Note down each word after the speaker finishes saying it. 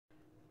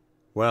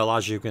Well,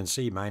 as you can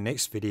see, my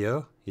next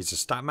video is a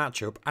stat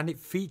matchup and it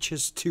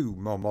features two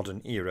more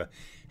modern era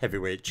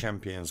heavyweight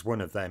champions. One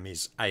of them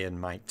is Iron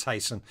Mike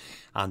Tyson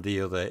and the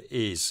other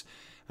is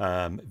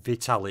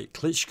Vitali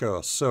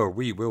Klitschko. So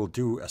we will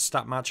do a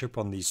stat matchup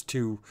on these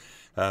two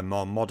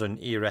more modern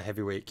era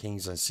heavyweight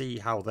kings and see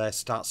how their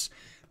stats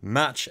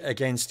match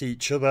against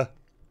each other.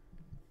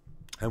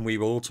 And we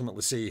will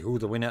ultimately see who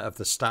the winner of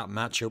the stat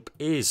matchup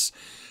is.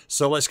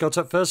 So let's go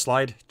to the first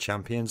slide,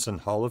 champions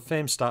and Hall of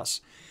Fame stats.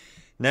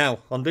 Now,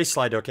 on this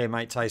slide, okay,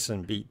 Mike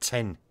Tyson beat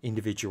 10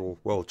 individual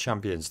world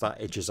champions.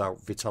 That edges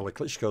out Vitali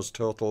Klitschko's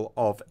total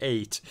of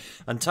 8.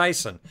 And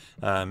Tyson,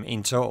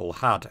 in total,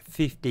 had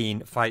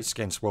 15 fights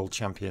against world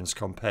champions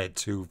compared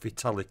to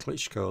Vitali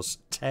Klitschko's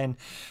 10.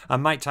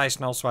 And Mike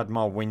Tyson also had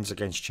more wins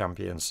against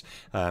champions,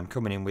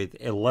 coming in with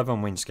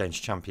 11 wins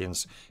against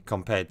champions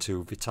compared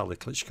to Vitali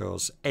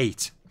Klitschko's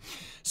 8.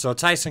 So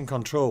Tyson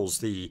controls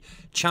the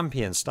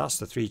champion stats,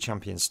 the 3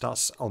 champion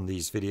stats on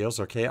these videos.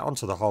 Okay,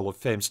 onto the Hall of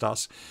Fame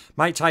stats.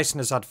 Mike Tyson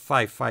has had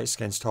 5 fights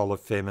against Hall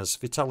of Famers.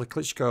 Vitali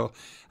Klitschko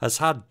has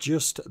had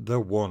just the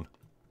 1.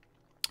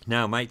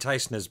 Now, Mike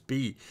Tyson has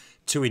beat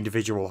 2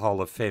 individual Hall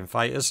of Fame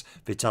fighters.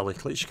 Vitali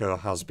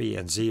Klitschko has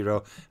beaten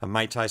 0. And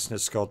Mike Tyson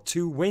has scored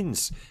 2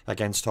 wins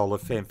against Hall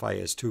of Fame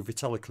fighters to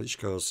Vitali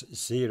Klitschko's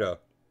 0.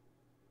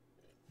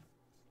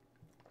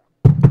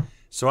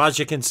 So as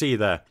you can see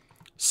there,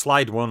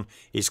 slide 1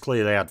 is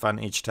clearly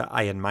advantage to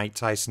Iron Mike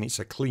Tyson. It's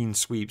a clean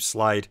sweep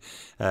slide.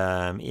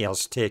 He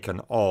has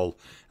taken all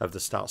of the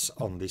stats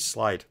on this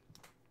slide.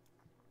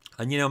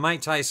 And, you know,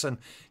 Mike Tyson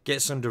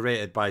gets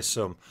underrated by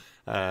some,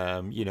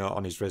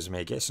 on his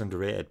resume, gets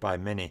underrated by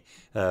many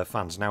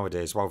fans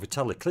nowadays, while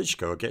Vitali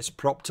Klitschko gets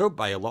propped up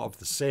by a lot of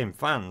the same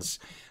fans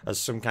as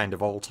some kind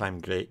of all-time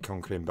great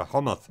conquering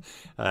behemoth.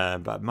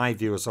 But my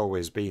view has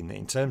always been that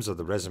in terms of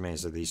the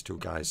resumes of these two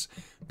guys,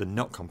 they're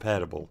not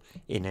comparable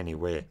in any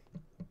way.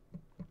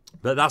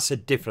 But that's a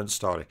different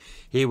story.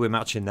 Here we're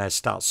matching their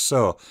stats.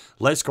 So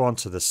let's go on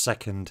to the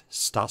second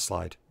stat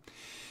slide.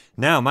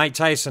 Now, Mike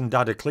Tyson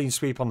had a clean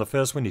sweep on the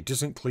first one. He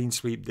doesn't clean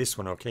sweep this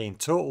one, okay? In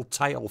total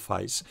title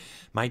fights,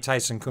 Mike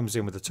Tyson comes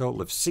in with a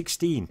total of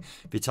 16.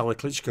 Vitali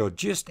Klitschko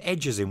just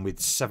edges him with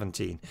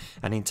 17.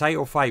 And in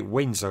title fight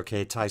wins,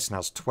 okay, Tyson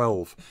has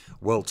 12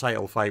 world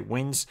title fight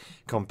wins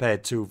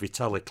compared to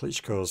Vitali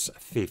Klitschko's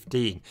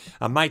 15.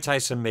 And Mike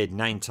Tyson made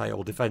 9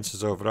 title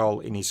defenses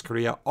overall in his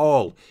career,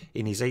 all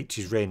in his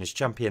 80s reign as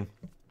champion.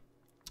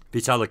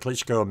 Vitali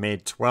Klitschko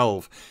made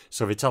 12,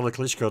 so Vitali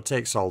Klitschko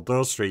takes all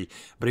those 3.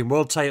 But in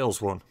world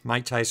titles won,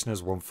 Mike Tyson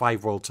has won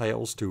 5 world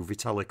titles to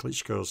Vitali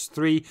Klitschko's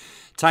 3.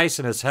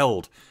 Tyson has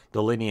held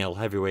the lineal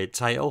heavyweight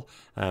title,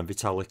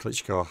 Vitali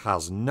Klitschko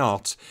has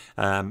not,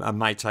 and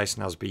Mike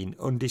Tyson has been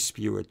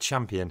undisputed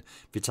champion.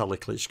 Vitali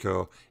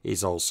Klitschko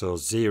is also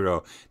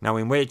 0. Now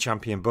in weight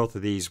champion, both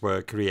of these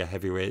were career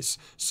heavyweights,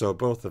 so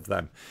both of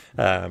them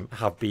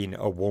have been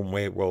a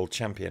one-weight world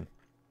champion.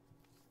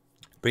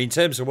 But in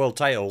terms of world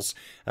titles,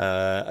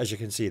 as you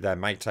can see there,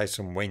 Mike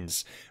Tyson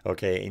wins.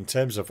 Okay, in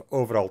terms of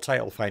overall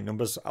title fight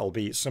numbers,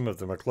 albeit some of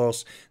them are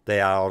close,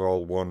 they are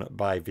all won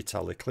by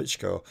Vitali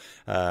Klitschko.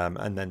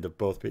 And then they've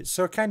both been,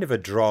 so kind of a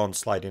drawn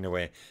slide in a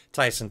way.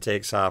 Tyson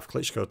takes half,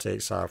 Klitschko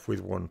takes half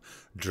with one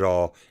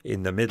draw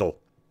in the middle.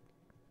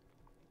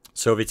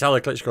 So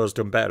Vitali Klitschko has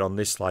done better on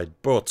this slide,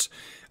 but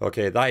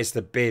okay, that is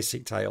the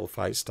basic title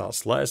fight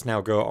stats. Let us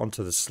now go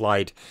onto the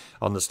slide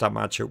on the stat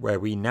matchup where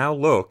we now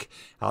look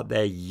at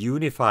their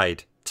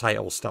unified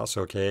title stats,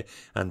 okay?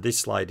 And this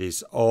slide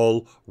is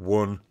all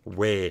one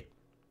way.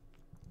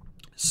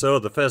 So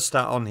the first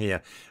stat on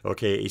here,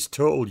 okay, is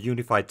total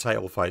unified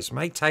title fights.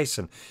 Mike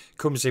Tyson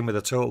comes in with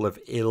a total of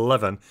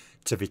 11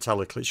 to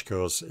Vitali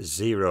Klitschko's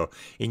 0.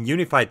 In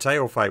unified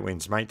title fight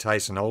wins, Mike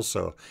Tyson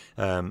also,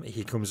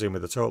 he comes in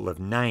with a total of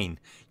 9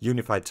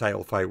 unified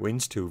title fight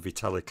wins to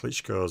Vitali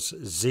Klitschko's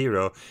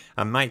 0.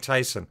 And Mike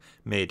Tyson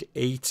made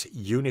 8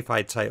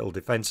 unified title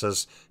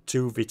defenses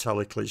to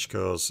Vitali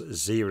Klitschko's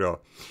 0.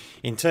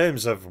 In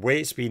terms of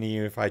weights being a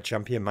unified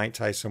champion, Mike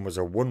Tyson was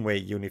a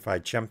one-weight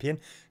unified champion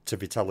to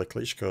Vitali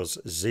Klitschko's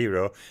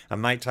 0.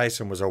 And Mike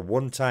Tyson was a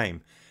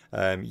one-time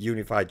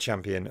unified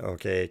champion,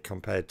 okay,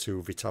 compared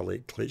to Vitali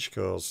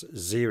Klitschko's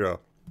 0.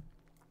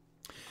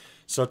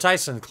 So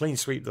Tyson clean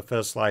sweep the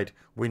first slide,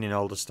 winning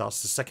all the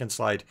stats. The second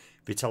slide,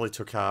 Vitali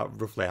took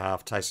out roughly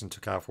half, Tyson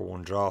took out for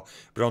 1 draw.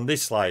 But on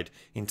this slide,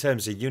 in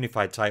terms of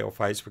unified title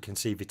fights, we can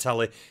see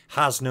Vitali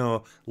has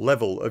no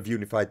level of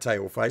unified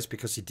title fights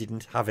because he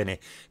didn't have any.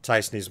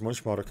 Tyson is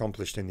much more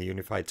accomplished in the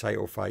unified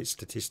title fight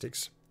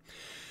statistics.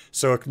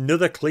 So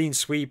another clean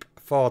sweep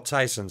for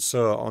Tyson.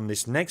 So on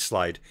this next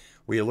slide,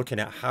 we are looking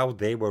at how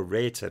they were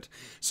rated.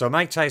 So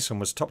Mike Tyson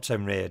was top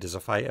 10 rated as a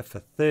fighter for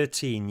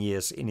 13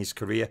 years in his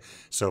career,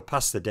 so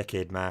past the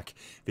decade mark.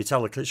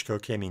 Vitali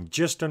Klitschko came in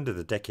just under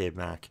the decade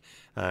mark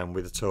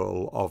with a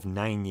total of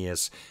 9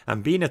 years.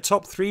 And being a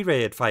top 3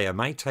 rated fighter,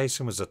 Mike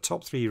Tyson was a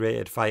top 3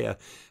 rated fighter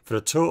for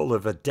a total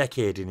of a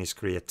decade in his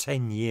career,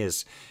 10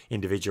 years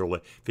individually.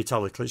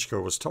 Vitali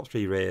Klitschko was top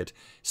 3 rated,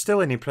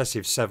 still an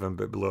impressive 7,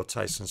 but below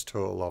Tyson's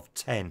total of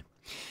 10.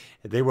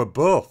 They were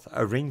both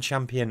a ring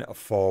champion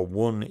for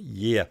 1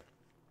 year.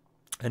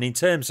 And in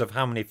terms of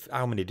how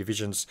many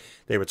divisions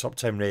they were top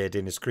 10 rated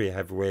in his career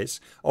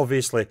heavyweights,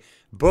 obviously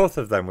both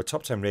of them were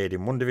top 10 rated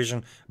in one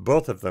division,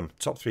 both of them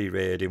top 3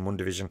 rated in one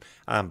division,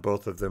 and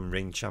both of them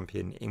ring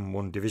champion in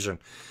one division.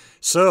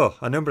 So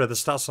a number of the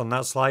stats on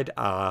that slide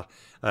are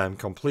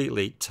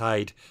completely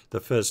tied. The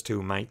first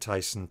two Mike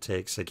Tyson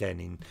takes again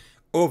in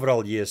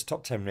overall years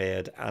top 10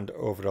 rated and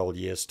overall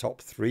years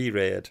top 3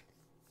 rated.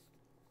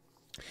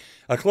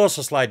 A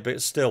closer slide,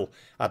 but still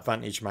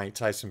advantage Mike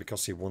Tyson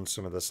because he won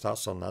some of the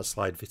stats on that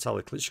slide.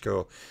 Vitali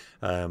Klitschko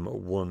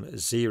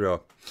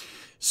 1-0.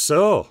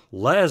 So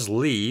let us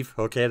leave,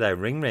 okay, their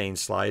ring range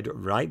slide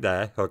right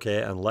there,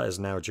 okay, and let us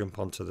now jump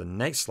on to the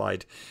next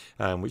slide,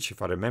 which,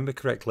 if I remember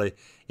correctly,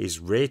 is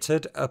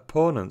rated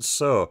opponents.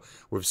 So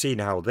we've seen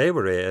how they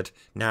were rated.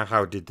 Now,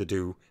 how did they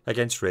do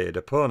against rated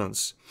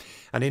opponents?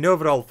 And in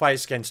overall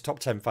fights against top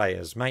 10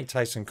 fighters, Mike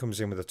Tyson comes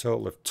in with a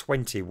total of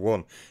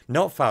 21,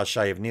 not far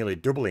shy of nearly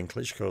doubling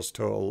Klitschko's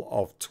total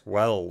of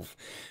 12.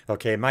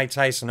 Okay, Mike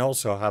Tyson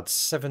also had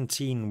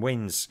 17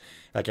 wins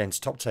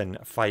against top 10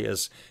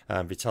 fighters.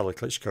 Vitali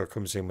Klitschko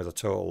comes in with a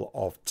total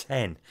of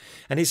 10.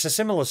 And it's a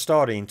similar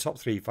story in top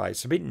 3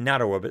 fights, a bit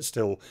narrower, but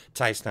still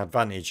Tyson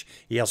advantage.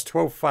 He has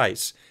 12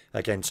 fights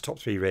against top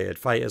 3 rated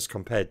fighters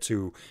compared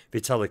to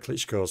Vitali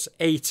Klitschko's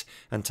 8,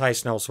 and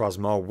Tyson also has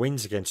more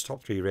wins against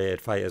top 3 rated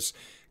fighters,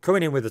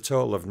 coming in with a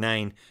total of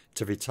 9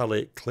 to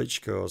Vitali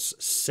Klitschko's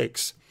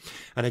 6.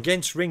 And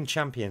against ring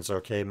champions,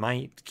 okay,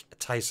 Mike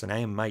Tyson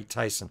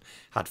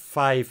had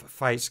 5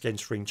 fights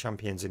against ring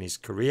champions in his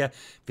career.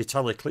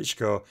 Vitali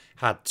Klitschko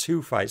had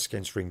 2 fights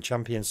against ring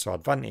champions, so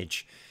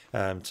advantage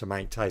to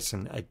Mike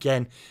Tyson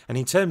again. And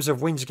in terms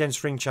of wins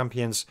against ring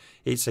champions,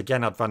 it's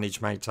again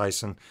advantage Mike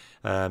Tyson.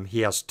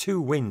 He has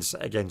 2 wins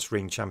against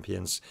ring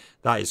champions.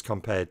 That is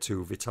compared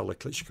to Vitali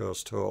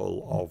Klitschko's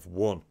total of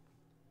 1.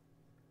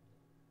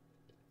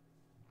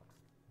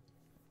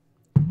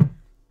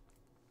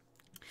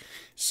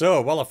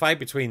 So, well, a fight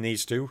between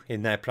these two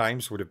in their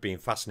primes would have been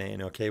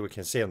fascinating. Okay, we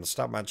can see on the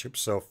stat matchup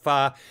so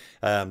far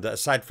that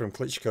aside from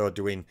Klitschko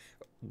doing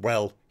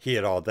well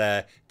here or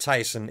there,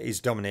 Tyson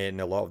is dominating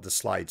a lot of the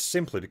slides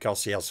simply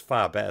because he has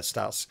far better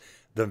stats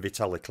than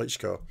Vitali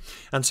Klitschko.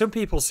 And some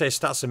people say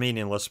stats are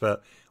meaningless,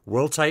 but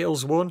world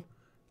titles won,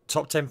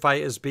 top 10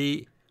 fighters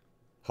beat,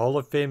 Hall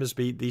of Famers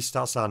beat. These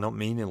stats are not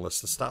meaningless.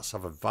 The stats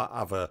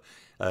have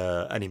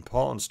an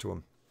importance to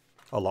them,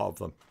 a lot of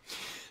them.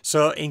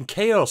 So in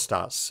KO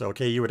stats,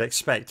 okay, you would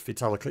expect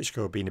Vitali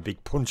Klitschko being a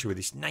big puncher with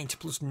his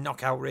 90+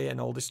 knockout rate and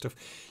all this stuff,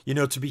 you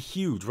know, to be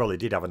huge. Well, he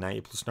did have a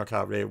 90+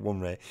 knockout rate at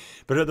one rate.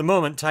 But at the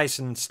moment,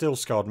 Tyson still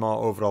scored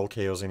more overall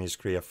KOs in his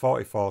career,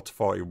 44 to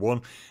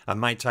 41.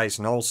 And Mike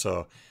Tyson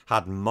also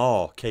had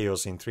more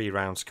KOs in 3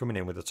 rounds, coming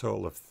in with a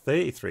total of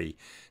 33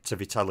 to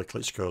Vitali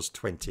Klitschko's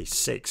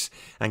 26.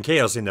 And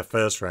KOs in the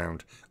first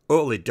round,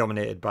 utterly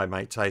dominated by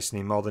Mike Tyson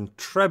in more than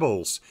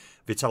trebles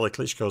Vitali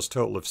Klitschko's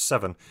total of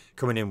 7,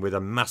 coming in with a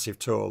massive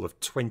total of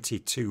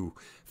 22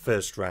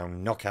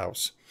 first-round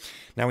knockouts.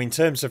 Now, in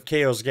terms of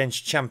KOs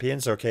against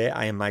champions, okay,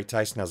 Iron Mike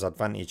Tyson has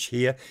advantage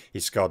here. He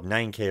scored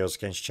 9 KOs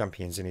against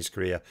champions in his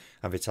career,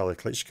 and Vitali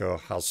Klitschko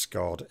has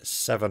scored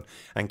 7.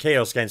 And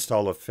KOs against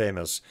Hall of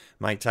Famers,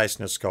 Mike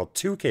Tyson has scored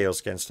 2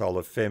 KOs against Hall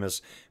of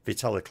Famers.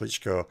 Vitali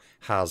Klitschko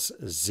has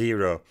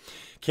 0.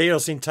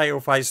 KOs in title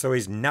fights, though,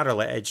 is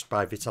narrowly edged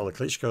by Vitali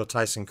Klitschko.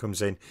 Tyson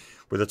comes in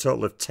with a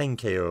total of 10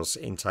 KOs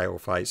in title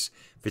fights.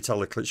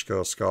 Vitali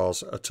Klitschko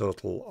scores a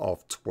total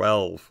of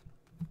 12.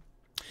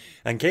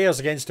 And KOs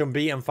against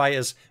unbeaten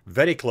fighters,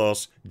 very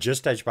close,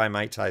 just edged by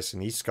Mike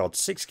Tyson. He scored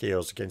 6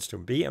 KOs against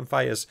unbeaten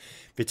fighters.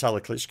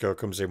 Vitali Klitschko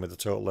comes in with a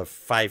total of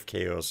 5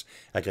 KOs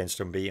against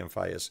unbeaten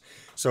fighters.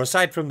 So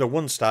aside from the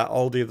one stat,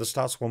 all the other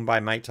stats won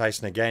by Mike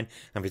Tyson again.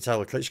 And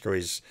Vitali Klitschko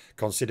is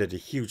considered a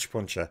huge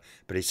puncher,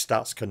 but his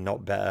stats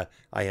cannot better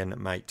Iron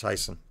Mike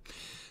Tyson.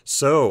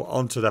 So,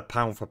 on to the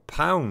pound for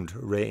pound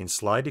rating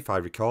slide. If I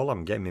recall,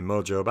 I'm getting my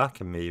mojo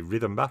back and my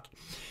rhythm back.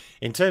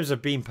 In terms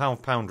of being pound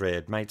for pound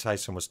rated, Mike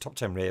Tyson was top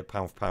 10 rated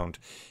pound for pound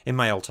in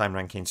my all-time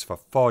rankings for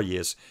 4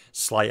 years.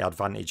 Slight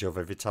advantage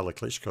over Vitali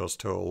Klitschko's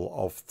total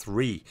of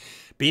 3.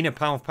 Being a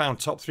pound for pound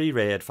top 3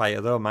 rated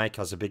fighter, though, Mike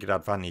has a bigger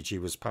advantage. He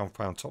was pound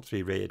for pound top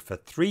 3 rated for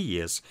 3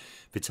 years.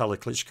 Vitali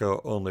Klitschko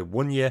only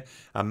 1 year.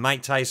 And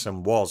Mike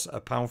Tyson was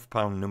a pound for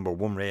pound number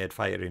 1 rated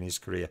fighter in his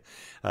career.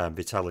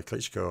 Vitali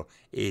Klitschko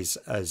is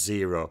a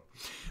 0.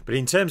 But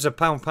in terms of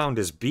pound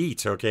pounders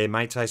beat, okay,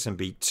 Mike Tyson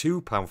beat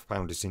 2 pound for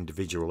pounders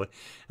individually,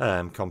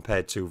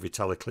 compared to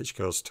Vitali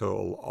Klitschko's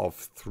total of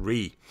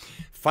 3.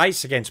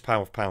 Fights against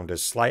pound for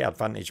pounders, slight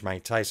advantage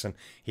Mike Tyson.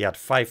 He had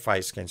 5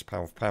 fights against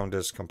pound for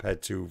pounders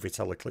compared to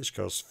Vitali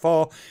Klitschko's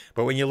 4.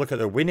 But when you look at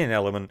the winning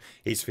element,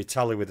 it's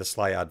Vitali with a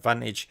slight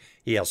advantage.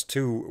 He has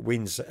 2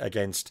 wins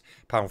against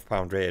pound for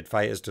pound rated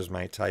fighters, does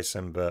Mike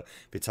Tyson, but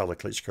Vitali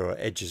Klitschko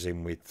edges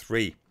him with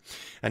 3.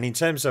 And in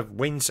terms of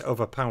wins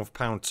over pound for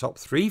pound top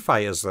 3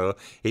 fighters, though,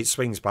 it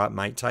swings back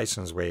Mike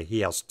Tyson's way. He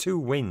has 2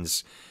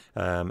 wins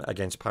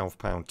against pound for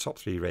pound top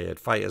 3 rated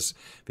fighters.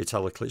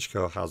 Vitali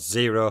Klitschko has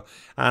 0,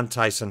 and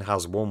Tyson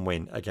has 1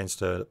 win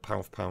against a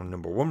pound for pound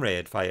number 1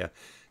 rated fighter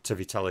to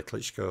Vitali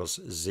Klitschko's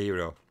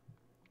 0.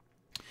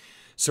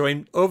 So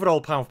in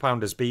overall pound for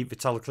pounders beat,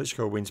 Vitali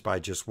Klitschko wins by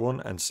just 1,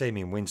 and same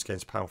in wins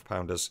against pound for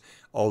pounders.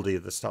 All the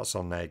other stats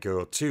on there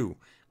go to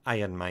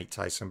Iron Mike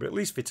Tyson, but at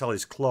least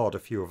Vitali's clawed a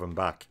few of them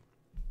back.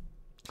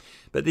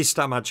 But this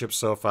stat matchup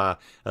so far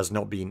has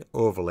not been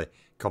overly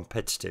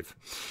competitive.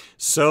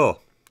 So,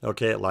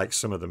 okay, like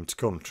some of them to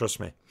come, trust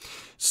me.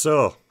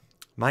 So,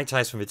 Mike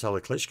Tyson, Vitali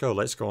Klitschko,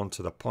 let's go on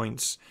to the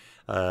points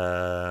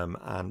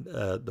and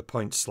the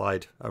point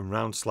slide and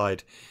round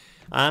slide.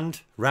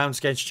 And rounds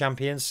against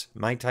champions,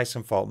 Mike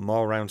Tyson fought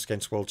more rounds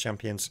against world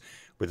champions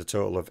with a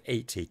total of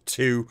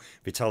 82.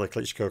 Vitali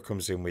Klitschko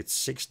comes in with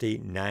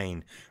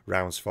 69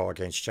 rounds fought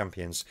against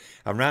champions.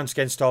 And rounds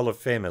against Hall of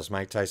Famers,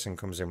 Mike Tyson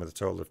comes in with a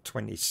total of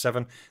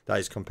 27. That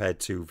is compared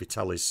to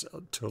Vitali's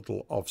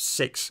total of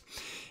 6.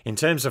 In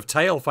terms of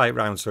title fight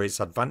rounds, so it's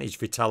advantage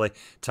Vitali.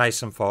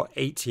 Tyson fought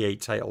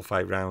 88 title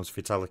fight rounds.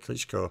 Vitali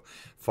Klitschko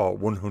for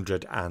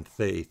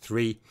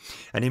 133.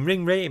 And in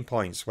ring rating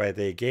points, where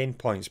they gain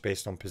points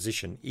based on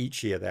position,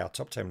 each year they are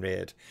top 10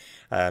 rated.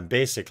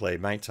 Basically,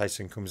 Mike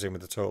Tyson comes in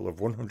with a total of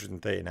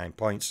 139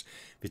 points.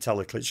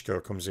 Vitali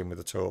Klitschko comes in with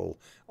a total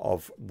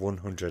of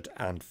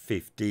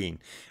 115.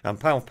 And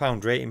pound for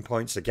pound rating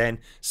points, again,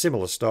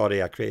 similar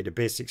story. I created a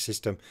basic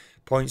system.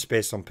 Points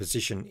based on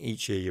position,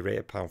 each year you rate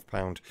a pound for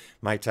pound.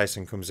 Mike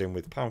Tyson comes in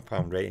with pound for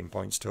pound rating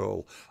points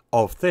total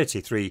of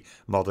 33,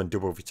 more than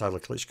double Vitali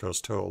Klitschko's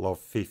total of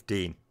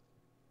 15.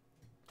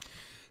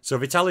 So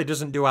Vitali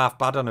doesn't do half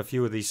bad on a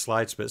few of these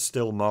slides, but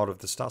still more of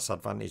the stats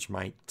advantage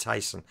Mike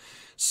Tyson.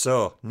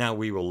 So now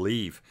we will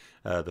leave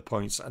the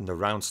points and the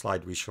round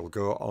slide. We shall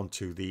go on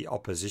to the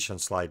opposition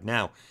slide.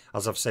 Now,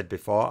 as I've said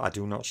before, I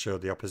do not show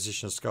the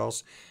opposition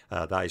scores.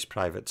 That is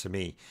private to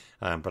me.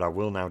 But I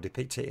will now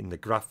depict it in the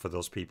graph for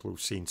those people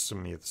who've seen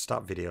some of the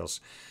stat videos.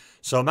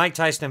 So Mike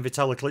Tyson and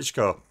Vitali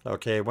Klitschko,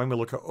 okay, when we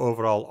look at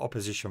overall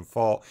opposition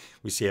fought,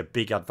 we see a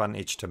big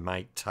advantage to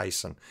Mike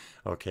Tyson,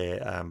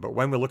 okay, but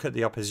when we look at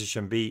the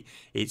opposition beat,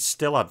 it's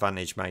still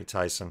advantage Mike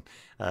Tyson,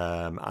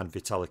 and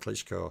Vitali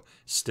Klitschko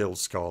still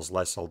scores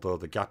less, although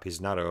the gap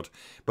is narrowed.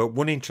 But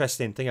one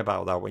interesting thing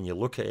about that, when you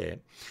look at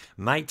it,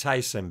 Mike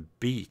Tyson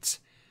beat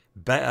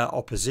better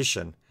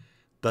opposition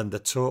than the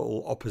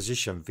total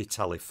opposition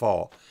Vitali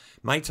fought.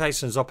 Mike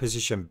Tyson's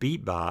opposition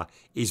beat bar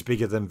is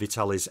bigger than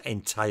Vitali's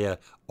entire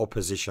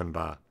opposition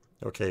bar,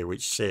 okay,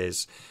 which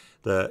says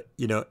that,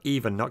 you know,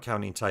 even not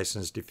counting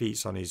Tyson's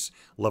defeats on his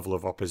level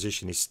of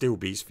opposition, he still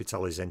beats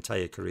Vitali's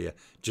entire career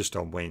just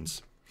on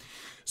wins.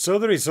 So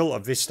the result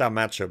of this stat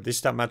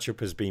matchup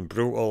has been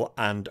brutal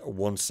and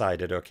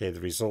one-sided, okay.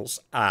 The results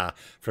are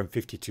from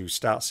 52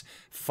 stats.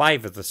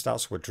 5 of the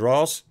stats were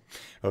draws.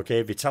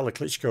 Okay, Vitali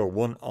Klitschko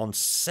won on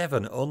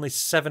 7. Only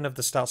 7 of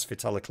the stats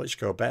Vitali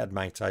Klitschko bettered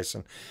Mike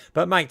Tyson.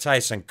 But Mike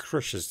Tyson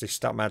crushes this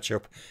stat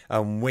matchup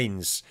and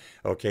wins,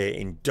 okay,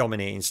 in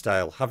dominating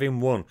style, having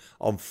won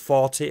on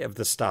 40 of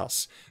the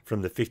stats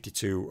from the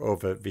 52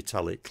 over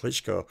Vitali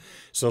Klitschko.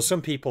 So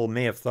some people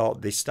may have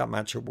thought this stat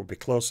matchup would be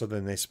closer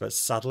than this, but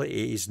sadly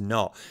it is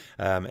not.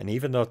 And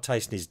even though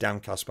Tyson is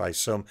downcast by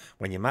some,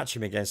 when you match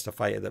him against a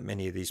fighter that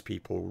many of these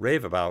people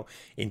rave about,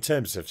 in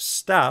terms of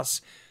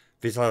stats,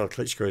 Vitali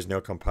Klitschko is no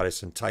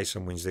comparison.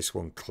 Tyson wins this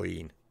one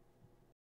clean.